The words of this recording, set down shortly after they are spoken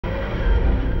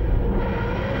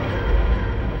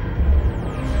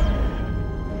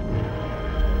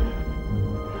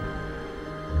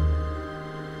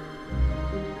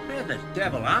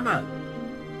devil am I?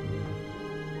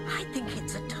 I think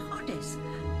it's a TARDIS.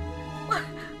 Well,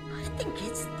 I think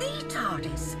it's the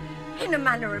TARDIS, in a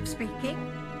manner of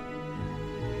speaking.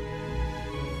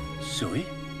 Zoe?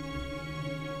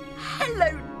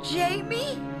 Hello,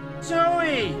 Jamie.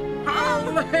 Zoe!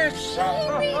 Oh,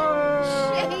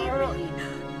 Jamie!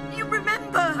 You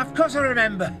remember? Of course I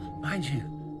remember. Mind you,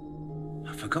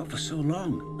 I forgot for so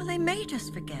long. Well, they made us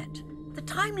forget. The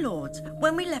Time Lords,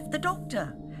 when we left the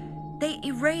Doctor. They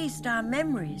erased our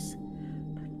memories.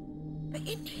 But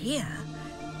in here,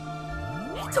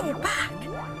 it's all back.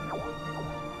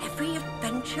 Every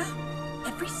adventure,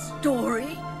 every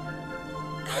story,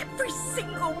 every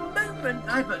single moment.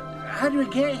 Aye, but how do we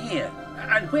get here?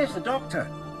 And where's the Doctor?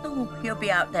 Oh, he'll be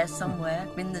out there somewhere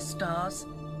in the stars.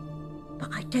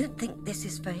 But I don't think this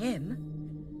is for him.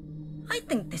 I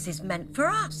think this is meant for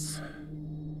us.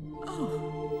 Oh.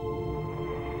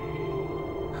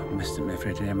 I've missed him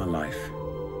every day of my life.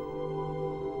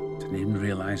 Didn't even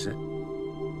realise it.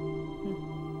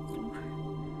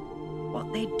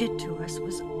 What they did to us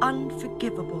was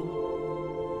unforgivable.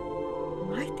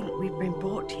 I think we've been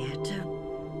brought here to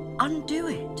undo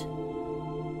it.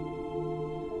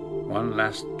 One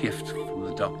last gift from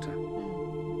the Doctor.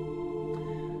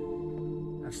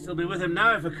 I'd still be with him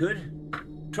now if I could.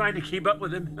 Trying to keep up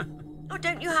with him. Oh,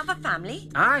 don't you have a family?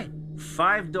 Aye,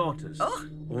 5 daughters. Oh.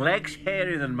 Legs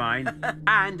hairier than mine.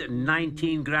 And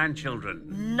 19 grandchildren.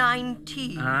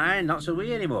 19? Aye, not so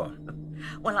wee anymore.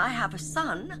 Well, I have a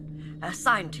son, a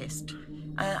scientist.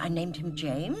 I named him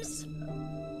James.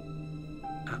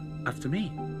 After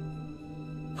me?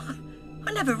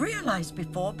 I never realised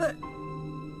before, but...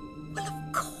 Well,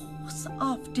 of course,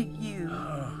 after you.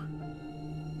 Oh.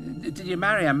 Did you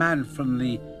marry a man from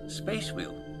the space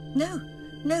wheel?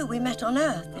 No, we met on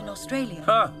Earth in Australia.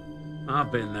 Oh,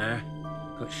 I've been there.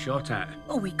 Got shot at.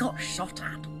 Oh, we got shot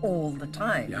at all the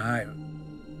time. Yeah,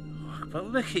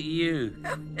 but look at you.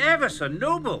 Ever so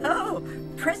noble. Oh,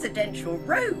 presidential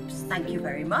robes, thank you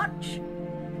very much.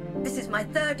 This is my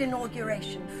 3rd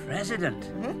inauguration. President?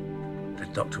 The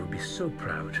Doctor would be so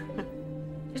proud.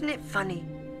 Isn't it funny?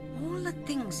 All the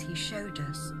things he showed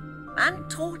us and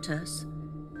taught us,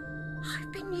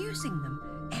 I've been using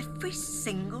them every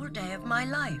single day of my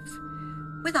life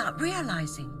without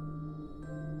realising.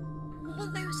 All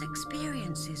those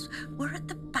experiences were at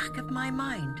the back of my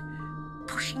mind,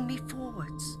 pushing me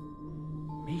forwards.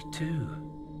 Me too.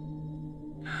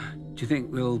 Do you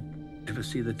think we'll ever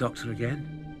see the Doctor again?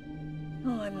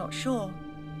 Oh, I'm not sure.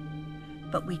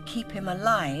 But we keep him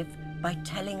alive by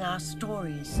telling our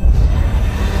stories.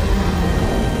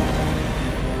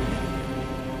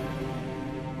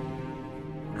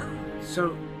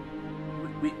 So,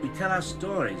 we tell our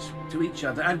stories to each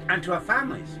other and to our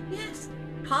families? Yes,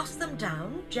 pass them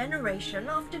down generation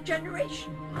after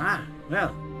generation. Ah, well,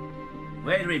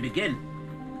 where do we begin?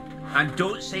 And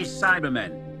don't say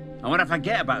Cybermen. I want to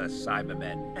forget about the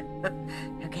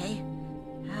Cybermen. Okay.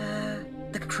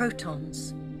 The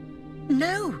Crotons.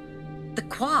 No, the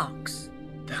Quarks.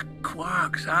 The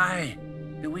Quarks, aye.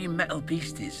 The wee metal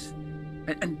beasties.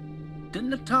 And didn't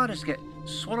the TARDIS get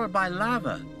swallowed by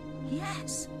lava?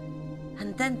 Yes.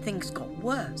 And then things got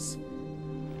worse.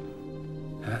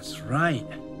 That's right.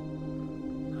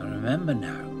 I remember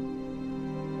now.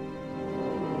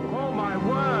 Oh, my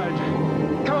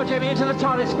word! Come on, Jamie, into the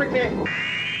TARDIS, quickly!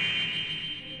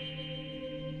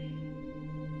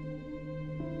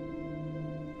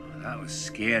 That was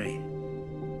scary.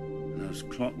 And those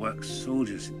clockwork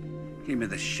soldiers gave me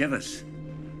the shivers.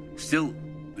 Still,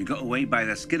 we got away by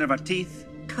the skin of our teeth.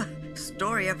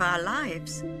 Story of our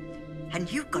lives. And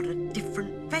you've got a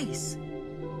different face.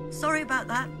 Sorry about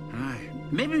that. Aye.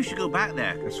 Maybe we should go back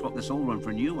there and swap this old one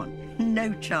for a new one.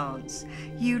 No chance.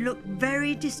 You look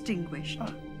very distinguished.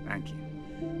 Oh, thank you.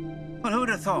 Well, who would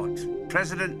have thought?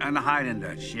 President and a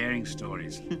Highlander sharing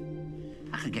stories.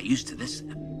 I could get used to this.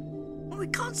 Well, we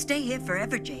can't stay here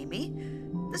forever, Jamie.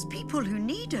 There's people who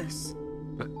need us.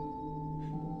 But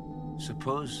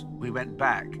suppose we went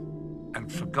back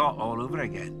and forgot all over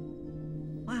again.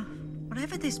 Well,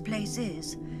 whatever this place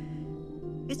is,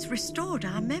 it's restored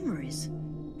our memories.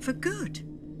 For good.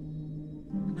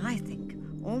 And I think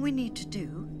all we need to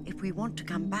do, if we want to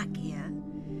come back here,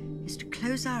 is to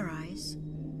close our eyes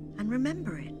and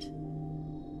remember it.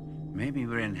 Maybe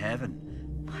we're in heaven.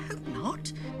 I hope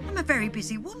not. I'm a very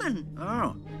busy woman.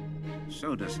 Oh,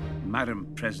 so does Madam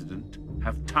President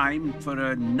have time for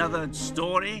another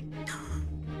story?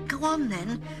 Go on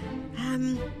then.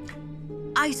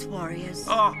 Ice warriors.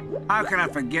 Oh, how can I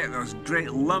forget those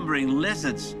great lumbering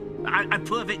lizards? And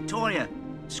poor Victoria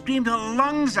screamed her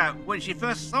lungs out when she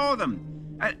first saw them.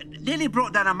 Nearly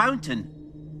brought down a mountain.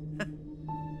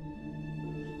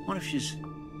 What if she's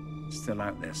still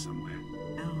out there somewhere?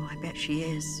 Oh, I bet she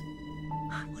is.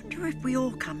 I wonder if we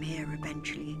all come here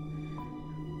eventually.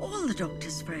 All the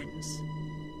Doctor's friends.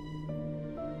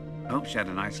 I hope she had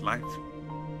a nice life.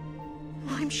 Oh,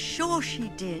 I'm sure she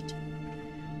did.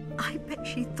 I bet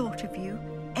she thought of you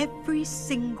every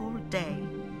single day.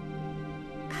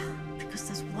 Because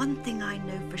there's one thing I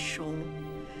know for sure.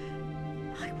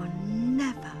 I will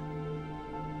never,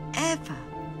 ever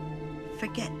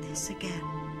forget this again.